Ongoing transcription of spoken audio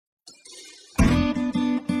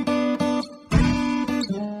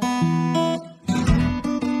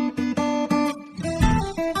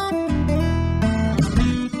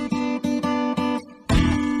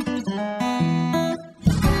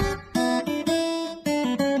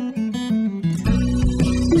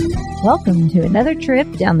Welcome to another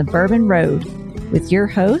trip down the Bourbon Road with your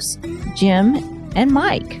hosts, Jim and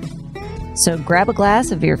Mike. So grab a glass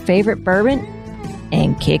of your favorite bourbon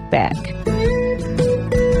and kick back.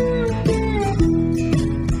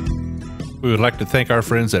 We would like to thank our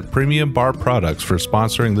friends at Premium Bar Products for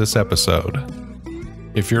sponsoring this episode.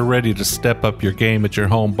 If you're ready to step up your game at your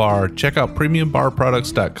home bar, check out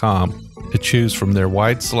PremiumBarProducts.com to choose from their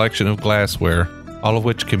wide selection of glassware, all of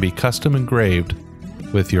which can be custom engraved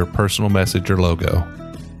with your personal message or logo.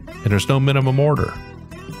 And there's no minimum order.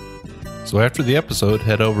 So after the episode,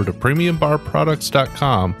 head over to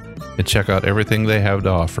PremiumBarProducts.com and check out everything they have to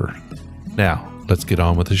offer. Now, let's get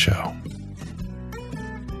on with the show.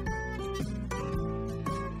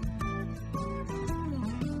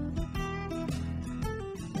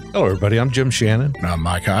 Hello, everybody. I'm Jim Shannon. And I'm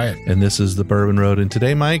Mike Hyatt. And this is the Bourbon Road. And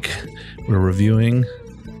today, Mike, we're reviewing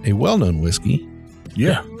a well-known whiskey.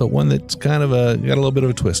 Yeah. But one that's kind of got a little bit of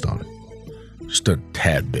a twist on it. Just a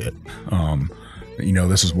tad bit.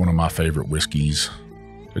 This is one of my favorite whiskeys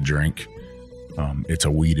to drink. It's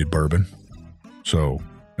a wheated bourbon. So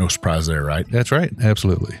no surprise there, right? That's right.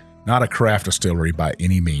 Absolutely. Not a craft distillery by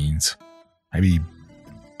any means. Maybe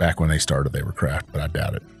back when they started, they were craft, but I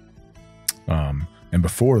doubt it. And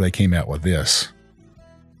before they came out with this,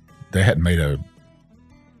 they hadn't made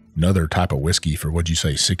another type of whiskey for, what'd you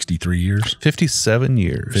say, 63 years? 57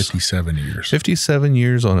 years. 57 years. 57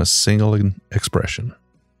 years on a single expression.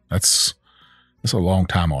 That's a long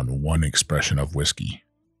time on one expression of whiskey.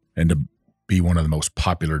 And to be one of the most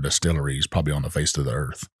popular distilleries probably on the face of the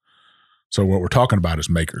earth. So what we're talking about is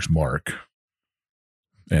Maker's Mark.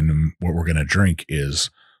 And what we're going to drink is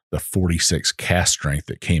the 46 Cask Strength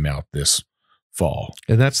that came out this fall.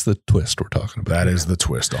 And that's the twist we're talking about. That is the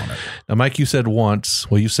twist on it. Now, Mike, you said once,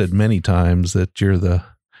 well, you said many times that you're the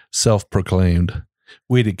self-proclaimed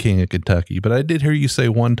Wheated King of Kentucky. But I did hear you say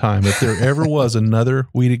one time, if there ever was another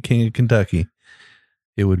Wheated King of Kentucky,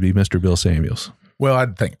 it would be Mr. Bill Samuels. Well,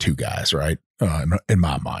 I'd think two guys, right? In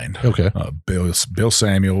my mind. Okay. Bill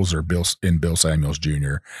Samuels or Bill Samuels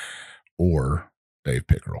Jr. or Dave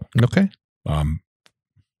Pickerel. Okay.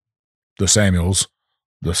 The Samuels,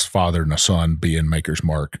 the father and the son, being Maker's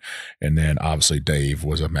Mark. And then obviously Dave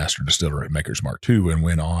was a master distiller at Maker's Mark too, and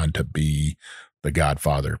went on to be the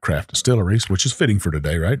godfather of craft distilleries, which is fitting for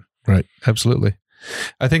today, right? Right. Absolutely.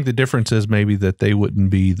 I think the difference is maybe that they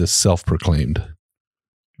wouldn't be the self-proclaimed.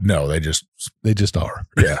 No, they just are.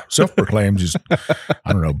 Yeah. Self-proclaimed, just,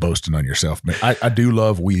 I don't know, boasting on yourself. I do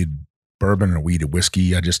love weeded bourbon and weeded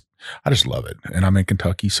whiskey. I just love it. And I'm in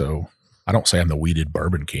Kentucky, so I don't say I'm the weeded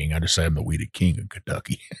bourbon king. I just say I'm the weeded king of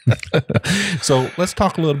Kentucky. So let's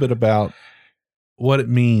talk a little bit about what it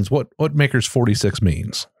means, what Maker's 46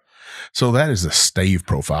 means. So that is the stave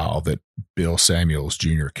profile that Bill Samuels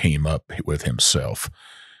Jr. came up with himself.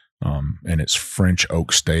 And it's French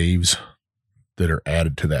oak staves that are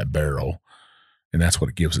added to that barrel. And that's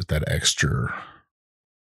what gives it that extra,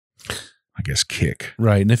 I guess, kick.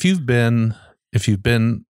 Right. And if you've been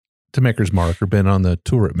to Maker's Mark or been on the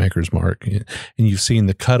tour at Maker's Mark and you've seen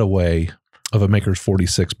the cutaway of a Maker's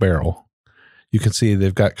 46 barrel, you can see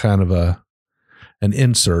they've got kind of an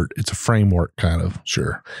insert. It's a framework kind of.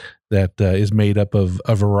 Sure. That is made up of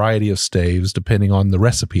a variety of staves depending on the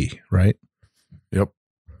recipe, right? Yep.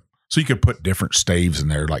 So you could put different staves in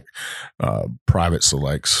there, like Private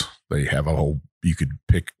Selects. They have you could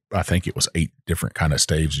pick, I think it was 8 different kind of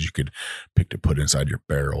staves you could pick to put inside your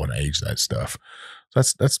barrel and age that stuff. So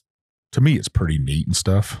that's to me, it's pretty neat and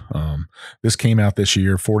stuff. This came out this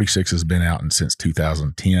year. 46 has been out since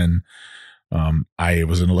 2010. I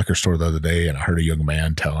was in a liquor store the other day and I heard a young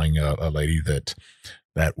man telling a lady that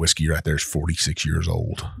whiskey right there is 46 years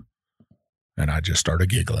old. And I just started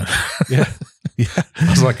giggling. Yeah. I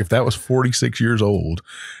was like, if that was 46 years old,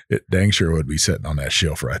 it dang sure would be sitting on that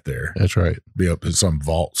shelf right there. That's right. Be up in some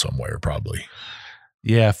vault somewhere, probably.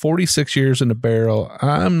 Yeah. 46 years in a barrel.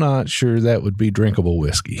 I'm not sure that would be drinkable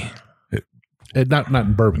whiskey. Not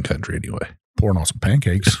in bourbon country anyway. Pouring on some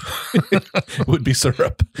pancakes. It would be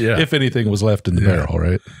syrup. Yeah. If anything was left in the barrel,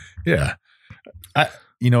 right? Yeah.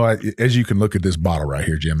 As you can look at this bottle right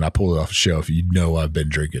here, Jim, and I pulled it off the shelf. I've been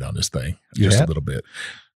drinking on this thing just a little bit,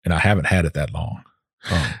 and I haven't had it that long.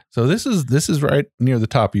 So this is right near the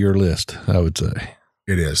top of your list, I would say.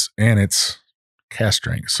 It is, and it's Cask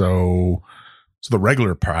Strength. So the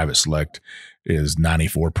regular Private Select is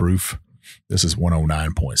 94 proof. This is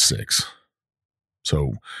 109.6.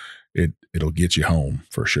 So it'll get you home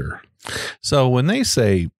for sure. So when they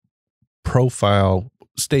say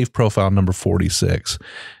stave profile number 46,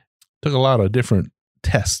 took a lot of different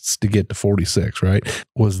tests to get to 46, right?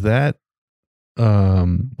 Was that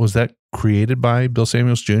created by Bill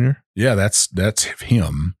Samuels Jr.? Yeah, that's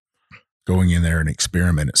him going in there and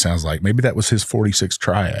experiment. It sounds like maybe that was his 46th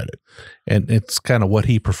try at it. And it's kind of what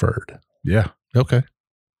he preferred. Yeah. Okay.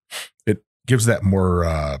 It gives that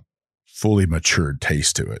more fully matured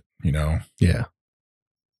taste to it, you know? Yeah.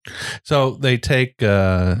 So they take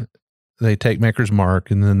Maker's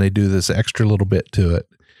Mark and then they do this extra little bit to it,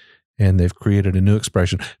 and they've created a new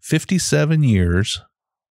expression. 57 years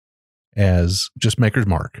as just Maker's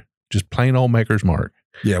Mark, just plain old Maker's Mark.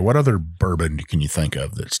 Yeah. What other bourbon can you think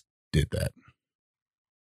of that did that?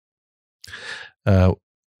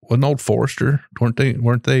 Wasn't Old Forester? Weren't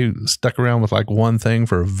they stuck around with like one thing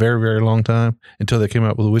for a very, very long time until they came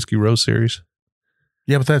out with the Whiskey Rose series?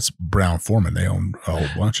 Yeah, but that's Brown-Forman. They own a whole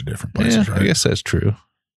bunch of different places, right? I guess that's true.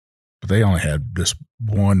 But they only had this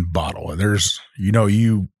one bottle. There's,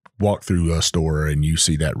 you walk through a store and you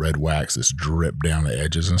see that red wax that's drip down the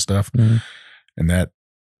edges and stuff. Mm-hmm. And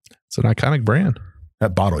it's an iconic brand.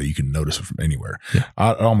 That bottle you can notice from anywhere. Yeah.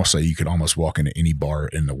 I'd almost say you could almost walk into any bar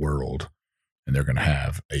in the world and they're going to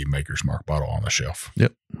have a Maker's Mark bottle on the shelf.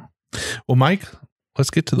 Yep. Well, Mike, let's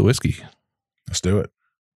get to the whiskey. Let's do it.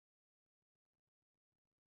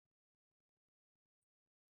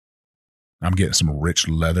 I'm getting some rich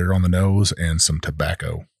leather on the nose and some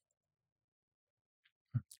tobacco.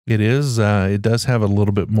 It is. It does have a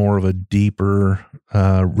little bit more of a deeper,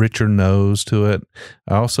 richer nose to it.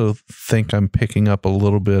 I also think I'm picking up a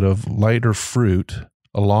little bit of lighter fruit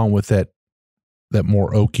along with that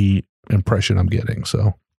more oaky impression I'm getting.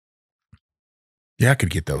 So, yeah, I could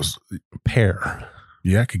get those pear.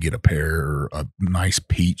 Yeah, I could get a pear or a nice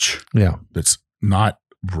peach. Yeah, that's not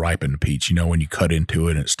ripened peach. When you cut into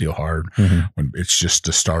it and it's still hard. When it's just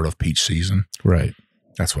the start of peach season. Right.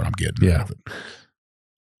 That's what I'm getting. Yeah. Out of it.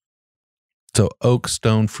 So oak,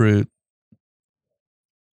 stone fruit.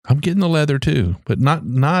 I'm getting the leather too, but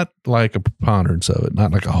not like a preponderance of it,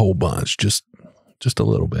 not like a whole bunch, just a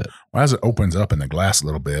little bit. Well, as it opens up in the glass a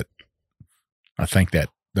little bit, I think that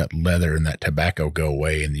leather and that tobacco go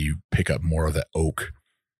away and you pick up more of the oak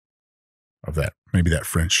of that, maybe that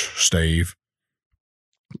French stave.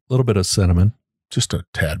 A little bit of cinnamon. Just a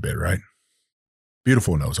tad bit, right?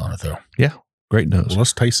 Beautiful nose on it though. Yeah. Great nose. Well,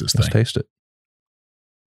 let's taste this thing. Let's taste it.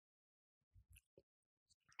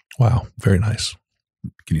 Wow. Very nice.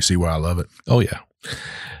 Can you see why I love it? Oh, yeah.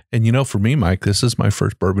 And for me, Mike, this is my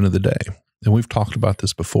first bourbon of the day. And we've talked about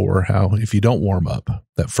this before, how if you don't warm up,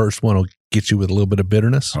 that first one will get you with a little bit of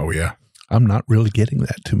bitterness. Oh, yeah. I'm not really getting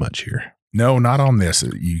that too much here. No, not on this.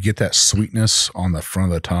 You get that sweetness on the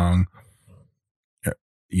front of the tongue.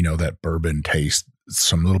 That bourbon taste,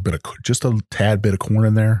 some little bit of, just a tad bit of corn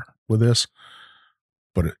in there with this.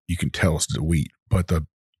 But you can tell it's the wheat. But the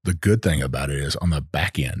good thing about it is on the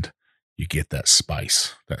back end, you get that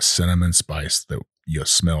spice, that cinnamon spice that you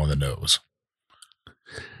smell in the nose.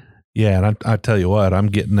 Yeah, and I tell you what, I'm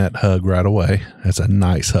getting that hug right away. That's a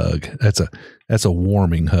nice hug. That's a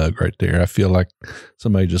warming hug right there. I feel like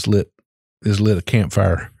somebody just lit a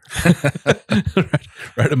campfire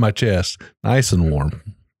right in my chest, nice and warm.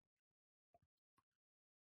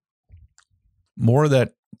 More of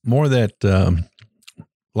that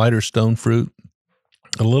lighter stone fruit.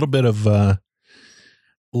 A little bit of that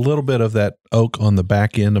oak on the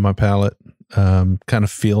back end of my palate. Kind of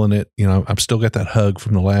feeling it. I've still got that hug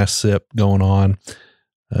from the last sip going on.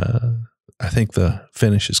 I think the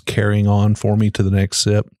finish is carrying on for me to the next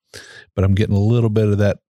sip, but I'm getting a little bit of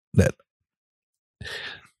that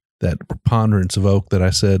preponderance of oak that I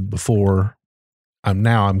said before.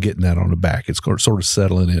 I'm getting that on the back. It's sort of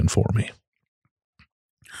settling in for me.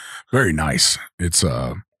 Very nice. It's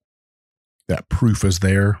that proof is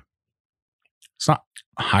there. It's not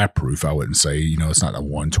high proof, I wouldn't say. It's not a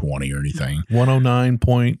 120 or anything. 109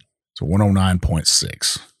 point. It's a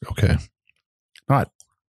 109.6. Okay. Not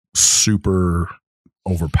super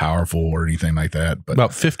overpowerful or anything like that, but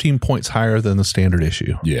about 15 points higher than the standard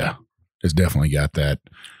issue. Yeah. It's definitely got that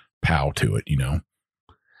pow to it,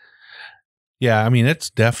 Yeah, I mean, it's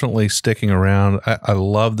definitely sticking around. I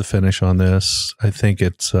love the finish on this. I think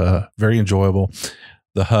it's very enjoyable.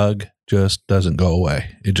 The hug just doesn't go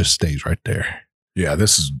away. It just stays right there. Yeah,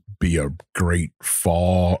 this is be a great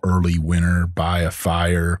fall, early winter, buy a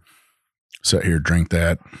fire, sit here, drink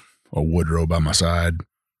that, a Woodrow by my side,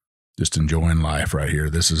 just enjoying life right here.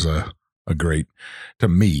 This is a great, to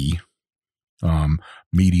me,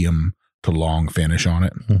 medium to long finish on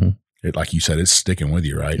it. Mm-hmm. It, like you said, it's sticking with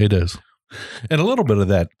you, right? It is. And a little bit of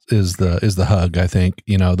that is the hug, I think.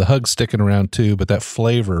 The hug's sticking around too, but that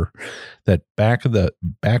flavor, that back of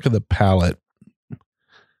the palate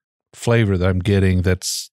flavor that I'm getting,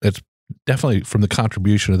 that's definitely from the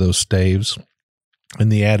contribution of those staves. And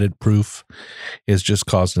the added proof is just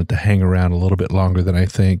causing it to hang around a little bit longer than I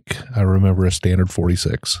think I remember a standard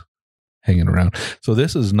 46 hanging around. So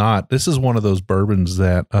this is one of those bourbons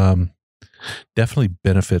that definitely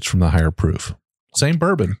benefits from the higher proof. Same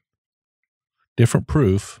bourbon, different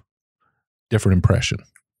proof, different impression.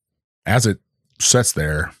 As it sits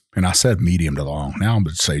there, and I said medium to long. Now I'm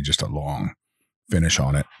going to say just a long finish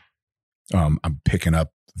on it. I'm picking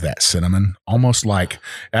up that cinnamon, almost like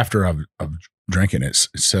after I've drinking it,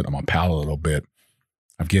 it's set on my palate a little bit.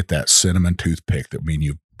 I get that cinnamon toothpick that me and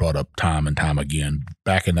you brought up time and time again.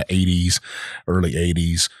 Back in the 80s, early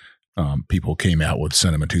 80s, people came out with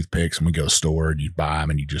cinnamon toothpicks, and we go to the store and you buy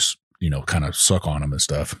them and you just, kind of suck on them and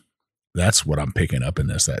stuff. That's what I'm picking up in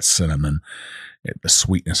this, that cinnamon. The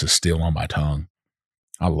sweetness is still on my tongue.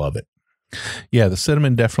 I love it. Yeah, the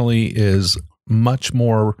cinnamon definitely is much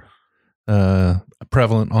more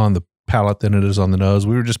prevalent on the palate than it is on the nose.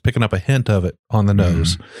 We were just picking up a hint of it on the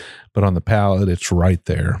nose, but on the palate, it's right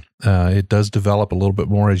there. It does develop a little bit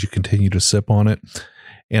more as you continue to sip on it.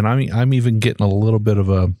 And I'm even getting a little bit of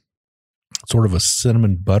a sort of a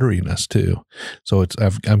cinnamon butteriness too. So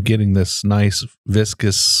I'm getting this nice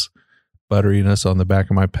viscous butteriness on the back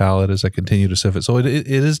of my palate as I continue to sip it. So it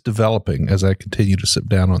is developing as I continue to sip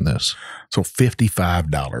down on this. So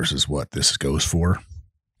 $55 is what this goes for.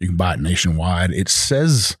 You can buy it nationwide. It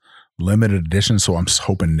says limited edition, so I'm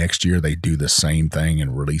hoping next year they do the same thing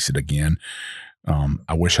and release it again.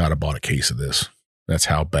 I wish I'd have bought a case of this. That's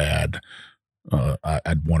how bad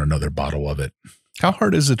I'd want another bottle of it. How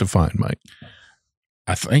hard is it to find, Mike?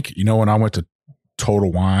 I think, when I went to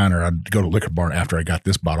Total Wine, or I'd go to Liquor Barn after I got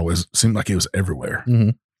this bottle, it seemed like it was everywhere. Mm-hmm.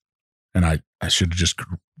 And I should have just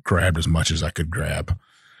grabbed as much as I could grab.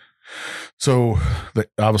 So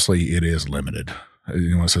obviously it is limited.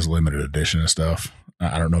 It says limited edition and stuff.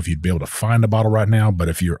 I don't know if you'd be able to find a bottle right now, but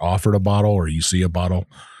if you're offered a bottle or you see a bottle,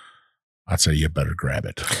 I'd say you better grab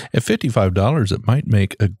it. At $55, it might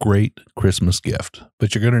make a great Christmas gift,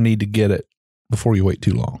 but you're going to need to get it before you wait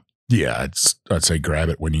too long. Yeah, I'd say grab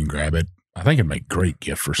it when you can grab it. I think it'd make a great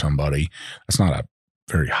gift for somebody. That's not a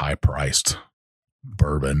very high-priced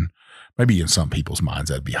bourbon. Maybe in some people's minds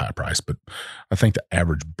that'd be high-priced, but I think the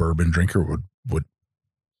average bourbon drinker would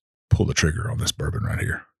pull the trigger on this bourbon right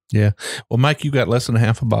here. Yeah. Well, Mike, you got less than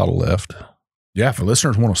half a bottle left. Yeah, if the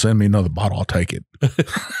listeners want to send me another bottle, I'll take it.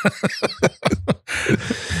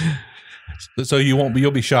 So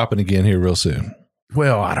you'll be shopping again here real soon.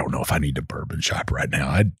 Well, I don't know if I need to bourbon shop right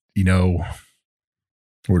now.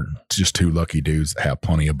 We're just two lucky dudes that have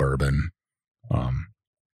plenty of bourbon.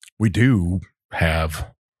 We do have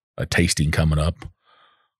a tasting coming up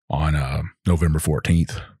on November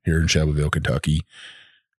 14th here in Shelbyville, Kentucky.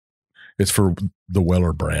 It's for the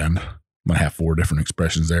Weller brand. I'm going to have 4 different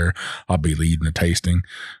expressions there. I'll be leading the tasting.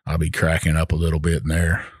 I'll be cracking up a little bit in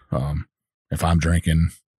there. If I'm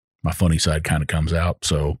drinking, my funny side kind of comes out.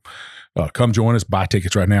 So come join us. Buy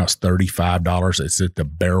tickets right now. It's $35. It's at the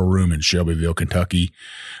Barrel Room in Shelbyville, Kentucky.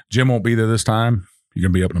 Jim won't be there this time. You're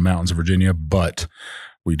going to be up in the mountains of Virginia, but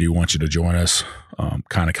we do want you to join us.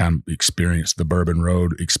 Kind of experience the Bourbon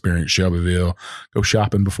Road, experience Shelbyville, go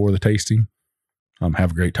shopping before the tasting.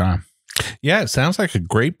 Have a great time. Yeah, it sounds like a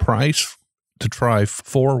great price to try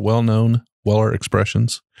 4 well-known Weller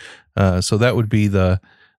expressions. So that would be the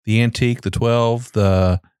Antique, the 12,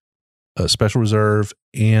 the Special Reserve,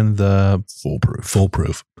 and the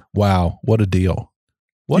Foolproof. Wow, what a deal!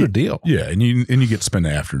 What a deal! Yeah, and you get to spend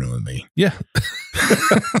the afternoon with me. Yeah.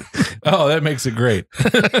 Oh, that makes it great.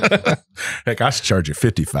 Heck, I should charge you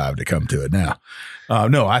 $55 to come to it now.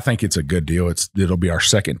 No, I think it's a good deal. It'll be our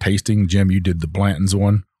second tasting. Jim, you did the Blanton's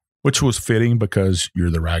one, which was fitting because you're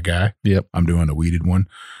the rye guy. Yep. I'm doing the weeded one,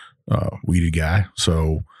 weeded guy.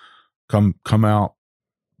 So come out,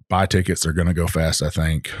 buy tickets. They're going to go fast, I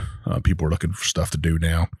think. People are looking for stuff to do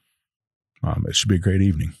now. It should be a great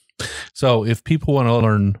evening. So if people want to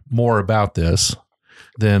learn more about this,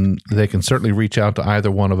 then they can certainly reach out to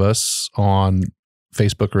either one of us on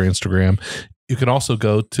Facebook or Instagram. You can also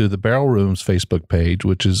go to the Barrel Room's Facebook page,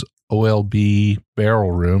 which is OLB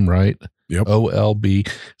Barrel Room, right? Yep.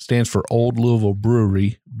 OLB stands for Old Louisville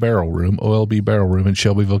Brewery Barrel Room, OLB Barrel Room in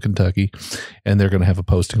Shelbyville, Kentucky. And they're going to have a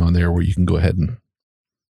posting on there where you can go ahead and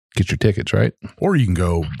get your tickets, right? Or you can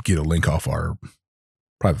go get a link off our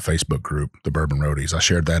private Facebook group, the Bourbon Roadies. I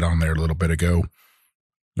shared that on there a little bit ago.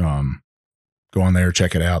 Go on there,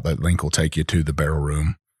 check it out. That link will take you to the Barrel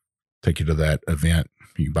Room, take you to that event.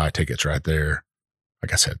 You can buy tickets right there.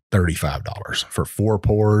 Like I said, $35 for 4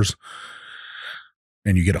 pours,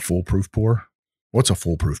 and you get a foolproof pour. What's a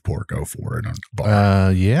foolproof pour go for in a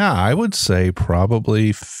bar? Yeah, I would say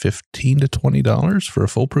probably $15 to $20 for a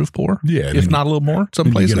foolproof pour. Yeah, if not a little more.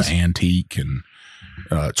 Some places you get an antique and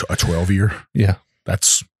a 12-year. Yeah,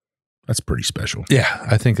 that's pretty special. Yeah,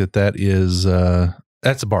 I think that is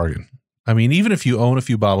that's a bargain. I mean, even if you own a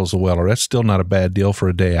few bottles of Weller, that's still not a bad deal for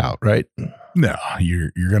a day out, right? No,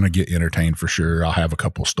 you're going to get entertained for sure. I'll have a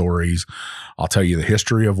couple stories. I'll tell you the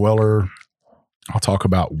history of Weller. I'll talk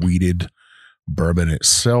about weeded bourbon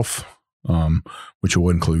itself, which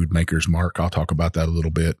will include Maker's Mark. I'll talk about that a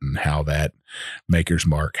little bit and how that Maker's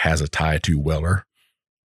Mark has a tie to Weller.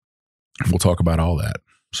 We'll talk about all that.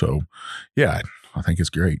 So, yeah, I think it's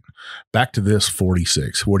great. Back to this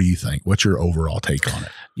 46. What do you think? What's your overall take on it?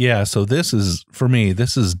 Yeah, so this is, for me,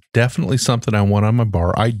 this is definitely something I want on my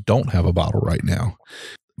bar. I don't have a bottle right now,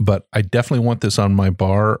 but I definitely want this on my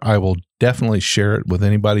bar. I will definitely share it with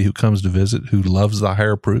anybody who comes to visit who loves the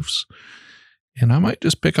higher proofs. And I might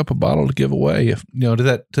just pick up a bottle to give away, if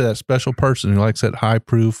to that special person who likes that high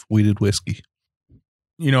proof weeded whiskey.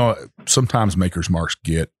 Sometimes Maker's Marks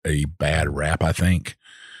get a bad rap, I think,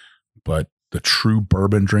 but the true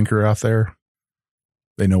bourbon drinker out there,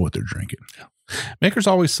 they know what they're drinking. Yeah. Maker's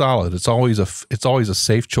always solid. It's always a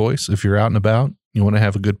safe choice if you're out and about. You want to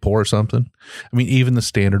have a good pour or something. I mean, even the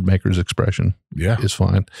standard Maker's Expression is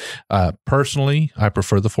fine. Personally, I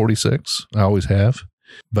prefer the 46. I always have.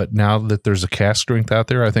 But now that there's a Cask Strength out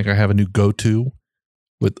there, I think I have a new go-to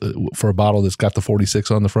for a bottle that's got the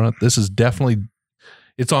 46 on the front. This is definitely,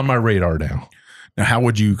 it's on my radar now. Now, how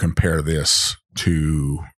would you compare this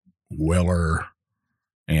to Weller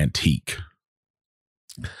Antique?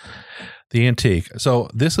 The Antique. So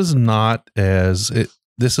this is not as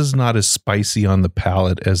spicy on the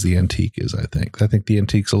palate as the Antique is, I think. I think the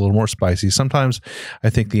Antique's a little more spicy. Sometimes I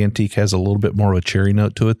think the Antique has a little bit more of a cherry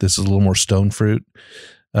note to it. This is a little more stone fruit.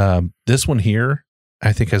 This one here,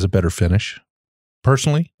 I think, has a better finish.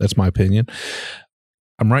 Personally, that's my opinion.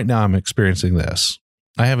 I'm experiencing this.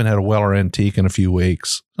 I haven't had a Weller Antique in a few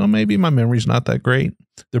weeks, so maybe my memory's not that great.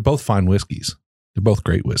 They're both fine whiskeys. They're both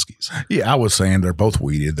great whiskeys. Yeah, I was saying they're both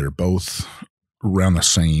weeded. They're both around the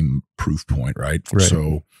same proof point, right?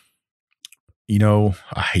 So, I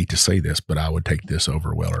hate to say this, but I would take this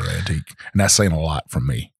over Weller Antique. And that's saying a lot from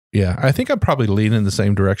me. Yeah, I think I'm probably leaning in the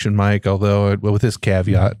same direction, Mike, although with this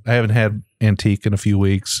caveat, I haven't had Antique in a few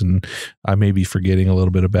weeks and I may be forgetting a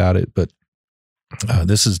little bit about it, but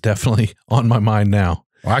this is definitely on my mind now.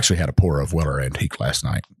 Well, I actually had a pour of Weller Antique last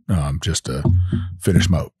night just to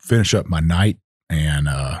finish up my night. And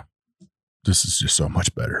this is just so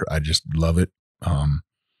much better. I just love it. I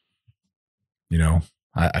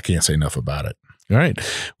can't say enough about it. All right.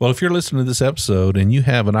 Well, if you're listening to this episode and you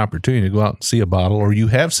have an opportunity to go out and see a bottle, or you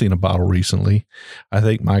have seen a bottle recently, I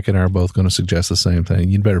think Mike and I are both going to suggest the same thing.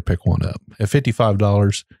 You'd better pick one up. At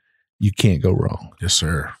 $55, you can't go wrong. Yes,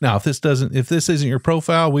 sir. Now, if this isn't your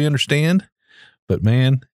profile, we understand. But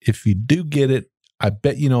man, if you do get it, I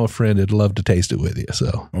bet you know a friend that'd love to taste it with you.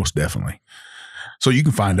 So most definitely. So you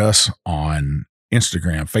can find us on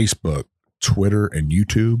Instagram, Facebook, Twitter, and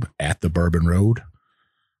YouTube at The Bourbon Road.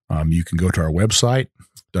 You can go to our website,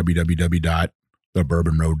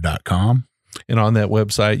 www.thebourbonroad.com. And on that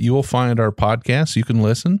website, you will find our podcast. You can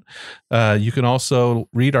listen. You can also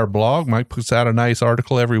read our blog. Mike puts out a nice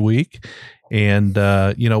article every week. And,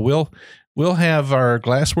 we'll have our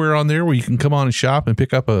glassware on there where you can come on and shop and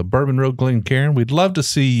pick up a Bourbon Road Glencairn. We'd love to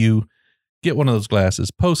see you get one of those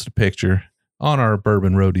glasses, post a picture on our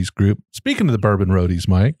Bourbon Roadies group. Speaking of the Bourbon Roadies,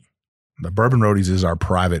 Mike. The Bourbon Roadies is our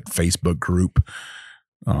private Facebook group.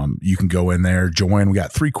 You can go in there, join. We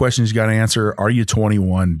got 3 questions you got to answer. Are you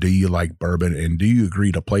 21? Do you like bourbon? And do you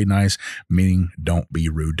agree to play nice? Meaning don't be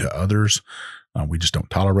rude to others. We just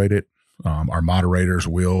don't tolerate it. Our moderators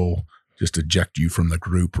will just eject you from the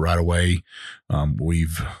group right away.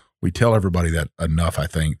 We tell everybody that enough, I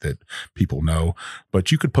think, that people know,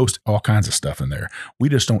 but you could post all kinds of stuff in there. We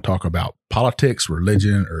just don't talk about politics,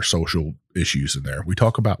 religion, or social issues in there. We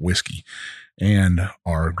talk about whiskey, and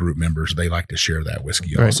our group members, they like to share that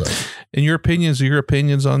whiskey also. And your opinions are your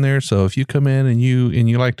opinions on there. So if you come in and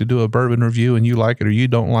you like to do a bourbon review and you like it or you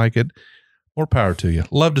don't like it, more power to you.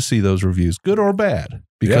 Love to see those reviews, good or bad,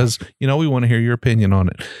 because we want to hear your opinion on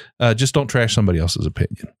it. Just don't trash somebody else's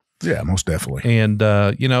opinion. Yeah, most definitely. And,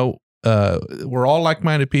 we're all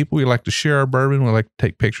like-minded people. We like to share our bourbon. We like to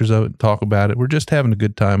take pictures of it and talk about it. We're just having a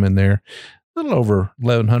good time in there. A little over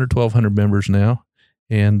 1,100, 1,200 members now.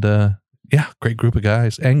 And, great group of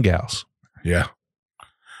guys and gals. Yeah.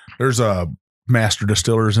 There's master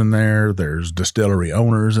distillers in there. There's distillery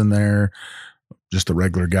owners in there. Just the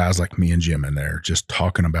regular guys like me and Jim in there, just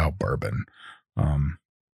talking about bourbon.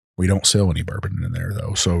 We don't sell any bourbon in there,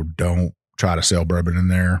 though, so don't try to sell bourbon in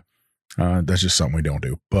there. That's just something we don't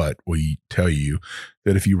do. But we tell you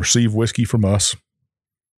that if you receive whiskey from us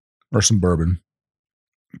or some bourbon,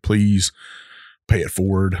 please pay it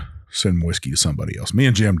forward. Send whiskey to somebody else. Me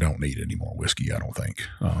and Jim don't need any more whiskey, I don't think.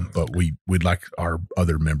 But we'd like our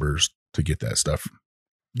other members to get that stuff.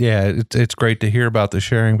 Yeah, it's great to hear about the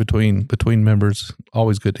sharing between members.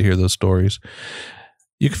 Always good to hear those stories.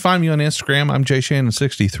 You can find me on Instagram. I'm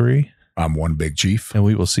JShannon63. I'm One Big Chief. And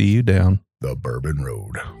we will see you down the Bourbon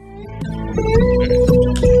Road.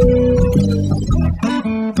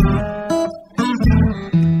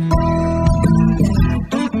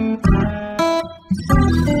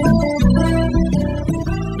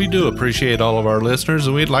 We do appreciate all of our listeners,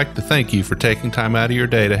 and we'd like to thank you for taking time out of your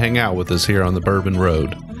day to hang out with us here on the Bourbon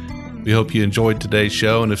Road. We hope you enjoyed today's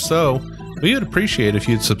show, and if so, we would appreciate if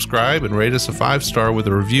you'd subscribe and rate us a 5-star with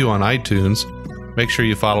a review on iTunes. Make sure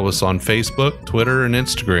you follow us on Facebook, Twitter, and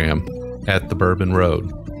Instagram at The Bourbon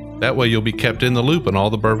Road. That way you'll be kept in the loop on all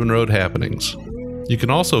the Bourbon Road happenings. You can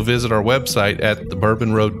also visit our website at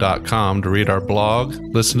thebourbonroad.com to read our blog,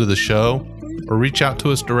 listen to the show, or reach out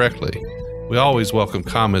to us directly. We always welcome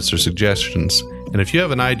comments or suggestions, and if you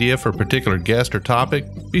have an idea for a particular guest or topic,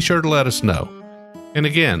 be sure to let us know. And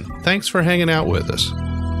again, thanks for hanging out with us.